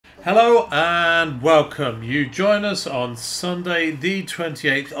Hello and welcome. You join us on Sunday the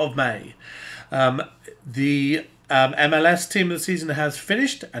 28th of May. The MLS team of the season has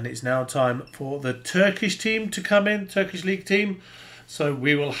finished and it's now time for the Turkish team to come in, Turkish League team. So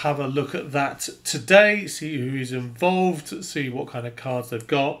we will have a look at that today, see who is involved, see what kind of cards they've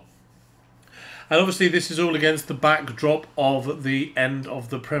got. And obviously this is all against the backdrop of the end of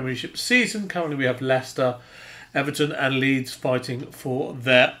the Premiership season. Currently we have Leicester, Everton and Leeds fighting for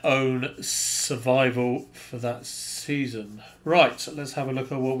their own survival for that season. Right, so let's have a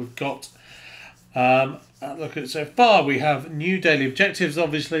look at what we've got. Look at it so far. We have new daily objectives,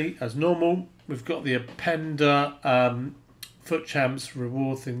 obviously, as normal. We've got the Appender Foot Champs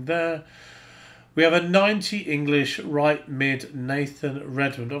reward thing there. We have a 90 English right mid Nathan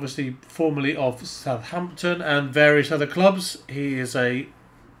Redmond, obviously formerly of Southampton and various other clubs. He is a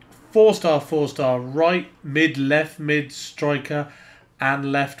 4-star right mid, left mid striker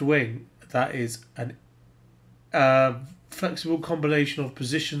and left wing. That is a flexible combination of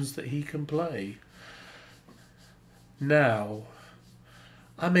positions that he can play. Now,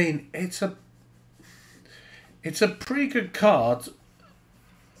 I mean, it's a pretty good card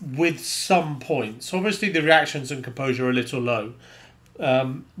with some points. Obviously, the reactions and composure are a little low.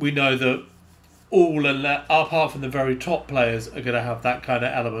 We know that all, apart from the very top players, are going to have that kind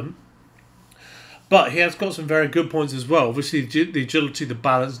of element. But he has got some very good points as well. Obviously, the agility, the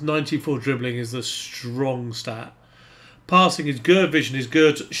balance, 94 dribbling is a strong stat. Passing is good, vision is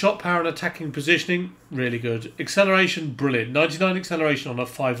good, shot power and attacking positioning, really good. Acceleration, brilliant. 99 acceleration on a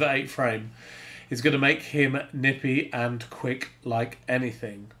 5'8" frame is going to make him nippy and quick like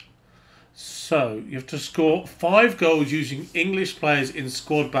anything. So, you have to score 5 goals using English players in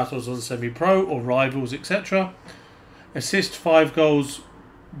squad battles on semi-pro or rivals, etc. Assist 5 goals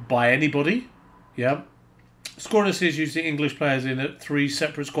by anybody. Yeah. Score and assist using English players in 3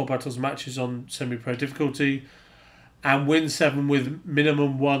 separate squad battles matches on semi-pro difficulty. And win 7 with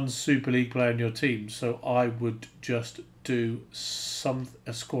minimum 1 Super League player in your team. So I would just do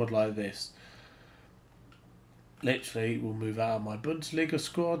a squad like this. Literally, we'll move out of my Bundesliga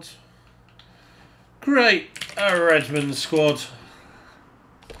squad. Great, a Redmond squad.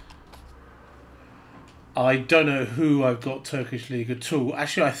 I don't know who I've got Turkish League at all.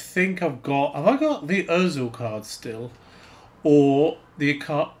 Actually, I think I've got... Have I got the Özil card still? Or the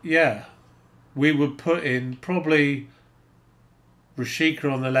card... Yeah. We would put in probably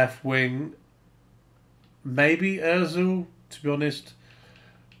Rashika on the left wing. Maybe Özil, to be honest.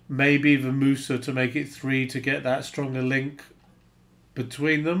 Maybe the Musa to make it 3 to get that stronger link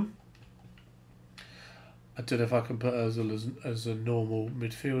between them. I don't know if I can put Özil as a normal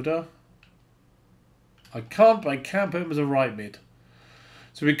midfielder. I can't, but I can put him as a right mid.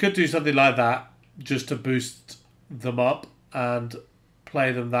 So we could do something like that just to boost them up and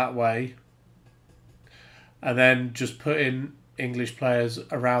play them that way. And then just put in English players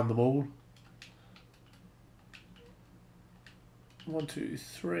around them all. 1, 2,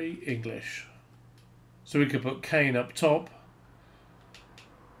 3, English. So we could put Kane up top.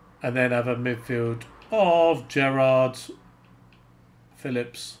 And then have a midfield of Gerrard,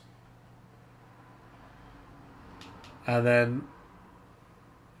 Phillips. And then,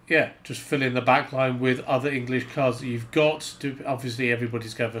 yeah, just fill in the back line with other English cards that you've got. Obviously,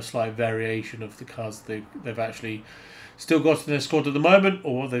 everybody's going to have a slight variation of the cards they've actually still got in their squad at the moment,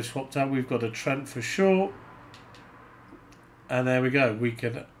 or what they've swapped out. We've got a Trent for sure. And there we go. We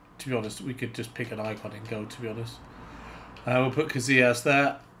can, to be honest, we could just pick an icon and go, to be honest. We'll put Casillas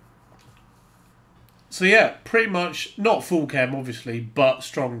there. So, yeah, pretty much not full chem, obviously, but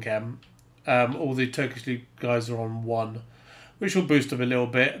strong chem. All the Turkish League guys are on 1, which will boost them a little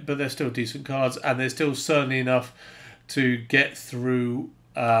bit, but they're still decent cards, and they're still certainly enough to get through.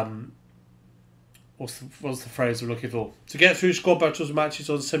 What's the phrase I'm looking for? To get through squad battles matches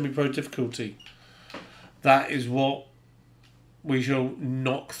on semi-pro difficulty. That is what we shall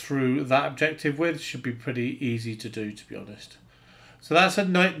knock through that objective with. Should be pretty easy to do, to be honest. So that's a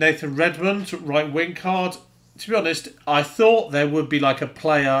Nathan Redmond right wing card. To be honest, I thought there would be like a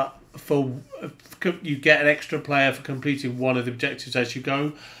player for you get an extra player for completing one of the objectives as you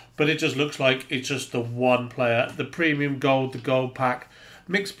go, but it just looks like it's just the one player. The premium gold, the gold pack,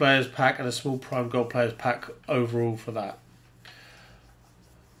 mixed players pack, and a small prime gold players pack overall for that.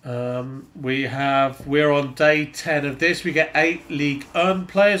 We're on day 10 of this. We get 8 League Earn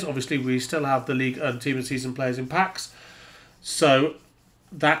players. Obviously, we still have the League Earn team and season players in packs, so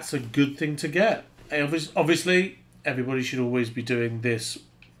that's a good thing to get. Obviously, everybody should always be doing this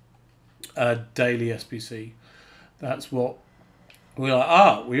daily SBC. That's what we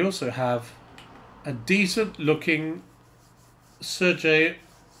are. We also have a decent looking Sérgio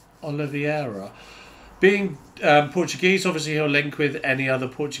Olivera. Being Portuguese, obviously he'll link with any other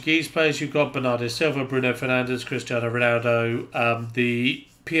Portuguese players. You've got Bernardo Silva, Bruno Fernandes, Cristiano Ronaldo, the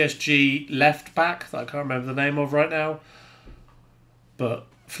PSG left back that I can't remember the name of right now. But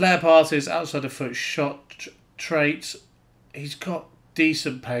flare passes, outside of foot shot traits. He's got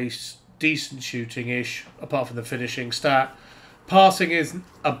decent pace, decent shooting-ish, apart from the finishing stat. Passing is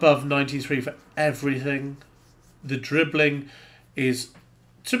above 93 for everything. The dribbling is,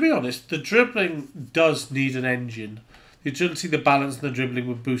 to be honest, the dribbling does need an engine. The agility, the balance, and the dribbling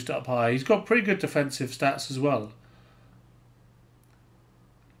would boost up high. He's got pretty good defensive stats as well.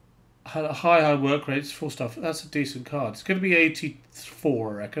 High work rates, full stuff. That's a decent card. It's going to be 84,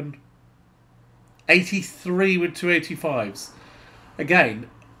 I reckon. 83 with 285s. Again,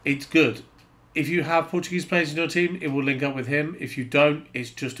 it's good. If you have Portuguese players in your team, it will link up with him. If you don't,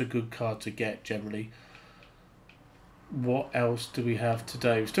 it's just a good card to get, generally. What else do we have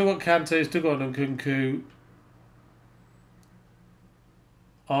today? We've still got Kante, still got Nkunku.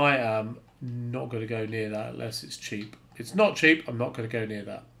 I am not going to go near that unless it's cheap. If it's not cheap, I'm not going to go near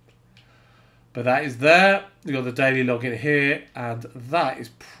that. But that is there. We've got the daily login here, and that is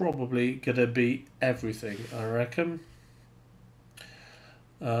probably going to be everything, I reckon.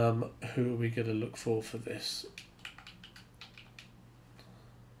 Who are we going to look for this?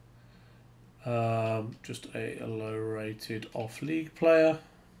 Just a low-rated off-league player.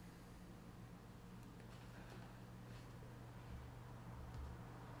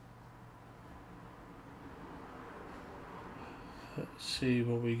 Let's see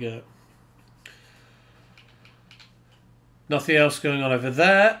what we get. Nothing else going on over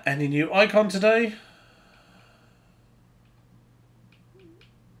there. Any new icon today?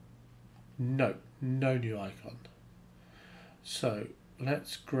 No, no new icon. So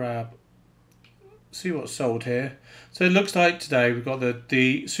let's grab, see what's sold here. So it looks like today we've got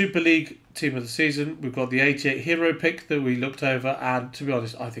the Super League team of the season. We've got the 88 hero pick that we looked over, and to be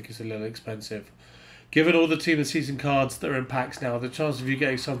honest, I think it's a little expensive. Given all the team of the season cards that are in packs now, the chance of you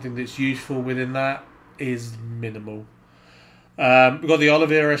getting something that's useful within that is minimal. We've got the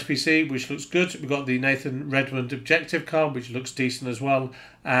Olivera SBC, which looks good. We've got the Nathan Redmond objective card, which looks decent as well.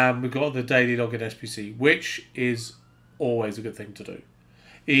 And we've got the daily login SBC, which is always a good thing to do.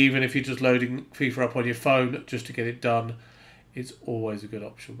 Even if you're just loading FIFA up on your phone just to get it done, it's always a good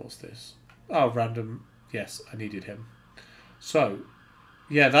option. What's this? Oh, random. Yes, I needed him. So,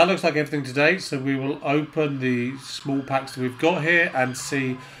 yeah, that looks like everything today. So we will open the small packs that we've got here and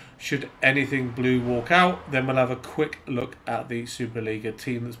see should anything blue walk out. Then we'll have a quick look at the Superliga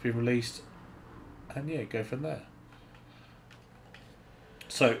team that's been released. And yeah, go from there.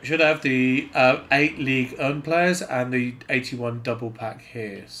 So, should have the 8 league earned players and the 81 double pack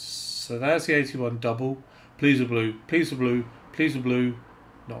here. So that's the 81 double. Please a blue, please a blue, please a blue.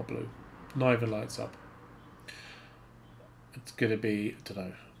 Not a blue. Neither lights up. It's going to be, I don't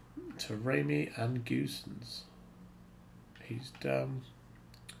know, Taremi and Goosens. He's down.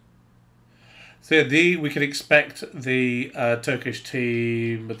 So yeah, we can expect the Turkish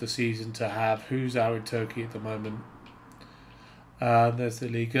team of the season to have, who's out in Turkey at the moment. There's the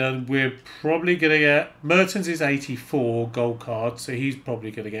league. And we're probably going to get, Mertens is 84 gold card, so he's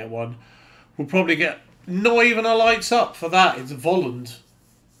probably going to get one. We'll probably get not even a lights up for that. It's Volland.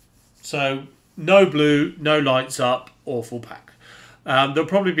 So no blue, no lights up, awful pack. There'll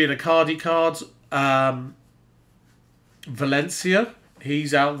probably be an Icardi card. Valencia,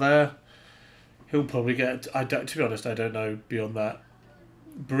 he's out there. He'll probably get, to be honest, I don't know beyond that.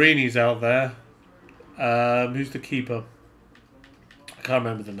 Barini's out there. Who's the keeper? I can't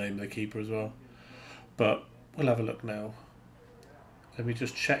remember the name of the keeper as well. But we'll have a look now. Let me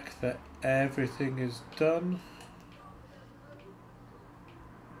just check that everything is done.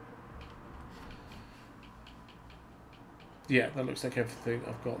 Yeah, that looks like everything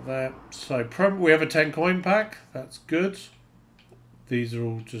I've got there. So we have a 10 coin pack. That's good. These are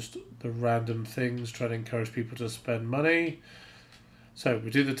all just the random things trying to encourage people to spend money. So we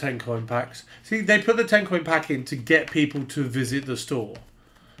do the 10 coin packs. See, they put the 10 coin pack in to get people to visit the store.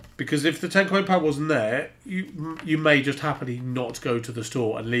 Because if the 10 coin pack wasn't there, you may just happily not go to the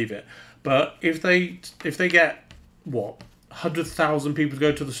store and leave it. But if they get, what, 100,000 people to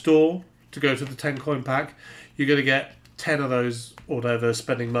go to the store to go to the 10 coin pack, you're going to get 10 of those or whatever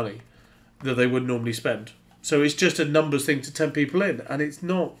spending money that they would normally spend. So it's just a numbers thing to tempt people in, and it's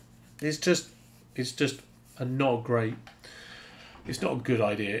not. It's just a not great. It's not a good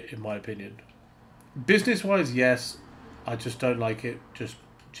idea in my opinion. Business wise, yes, I just don't like it. Just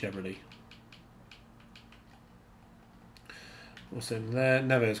generally. What's in there?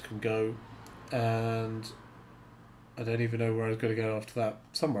 Neves can go, and I don't even know where I was going to go after that.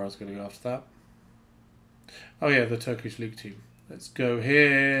 Somewhere I was going to go after that. Oh yeah, the Turkish League team. Let's go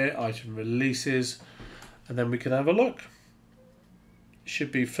here, item releases, and then we can have a look.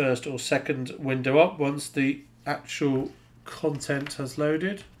 Should be first or second window up once the actual content has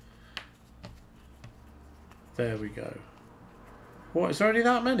loaded. There we go. What, is there only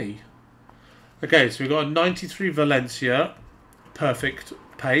that many? Okay, so we've got a 93 Valencia, perfect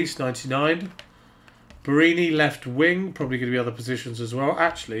pace, 99. Barini left wing, probably going to be other positions as well.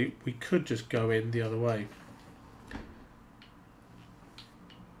 Actually, we could just go in the other way.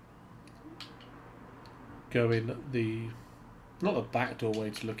 Go in the, not the backdoor way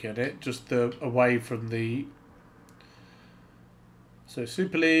to look at it, just the away from the, so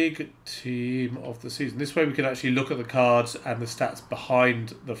Super League team of the season. This way we can actually look at the cards and the stats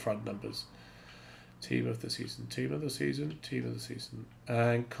behind the front numbers. Team of the season, team of the season, team of the season,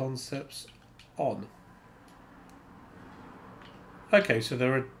 and concepts on. Okay, so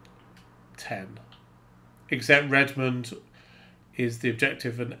there are 10, except Redmond is the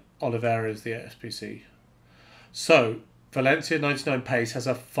objective and Olivera is the SBC. So, Valencia 99 pace has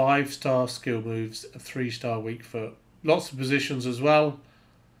a 5-star skill moves, a 3-star weak foot. Lots of positions as well.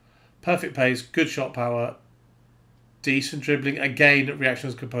 Perfect pace, good shot power, decent dribbling. Again,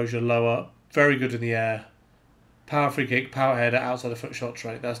 reactions composure lower. Very good in the air. Power free kick, power header, outside the foot shot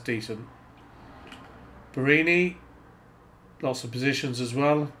trait. That's decent. Barini, lots of positions as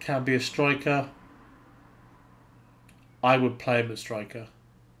well. Can be a striker. I would play him at striker.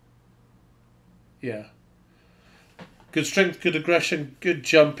 Yeah. Good strength, good aggression, good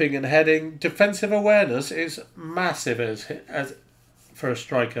jumping and heading. Defensive awareness is massive as for a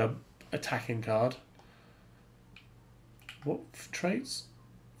striker attacking card. What traits?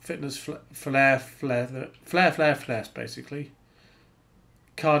 Fitness, flair, basically.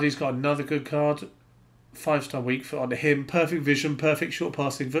 Cardi's got another good card. 5-star weak foot on him. Perfect vision, perfect short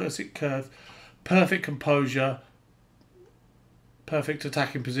passing, vertic curve, perfect composure, perfect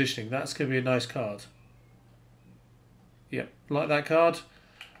attacking positioning. That's going to be a nice card. Yep, like that card.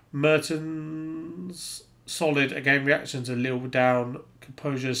 Mertens, solid. Again, reactions a little down.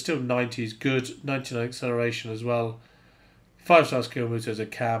 Composure still 90 is good. 99 acceleration as well. 5-star skill moves as a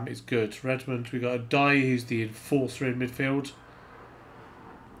cam is good. Redmond, we got a Dye who's the enforcer in midfield.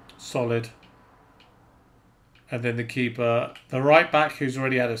 Solid. And then the keeper, the right back who's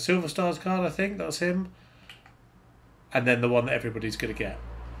already had a Silver Stars card, I think that's him. And then the one that everybody's going to get.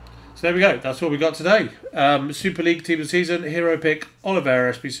 So there we go. That's what we got today. Super League Team of the Season, Hero Pick,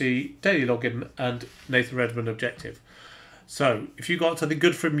 Olivera SBC, Daily Login, and Nathan Redmond Objective. So if you got something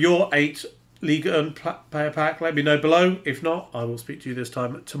good from your 8 League Earn player pack, let me know below. If not, I will speak to you this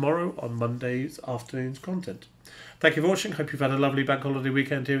time tomorrow on Monday's afternoon's content. Thank you for watching. Hope you've had a lovely bank holiday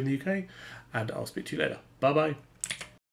weekend here in the UK. And I'll speak to you later. Bye-bye.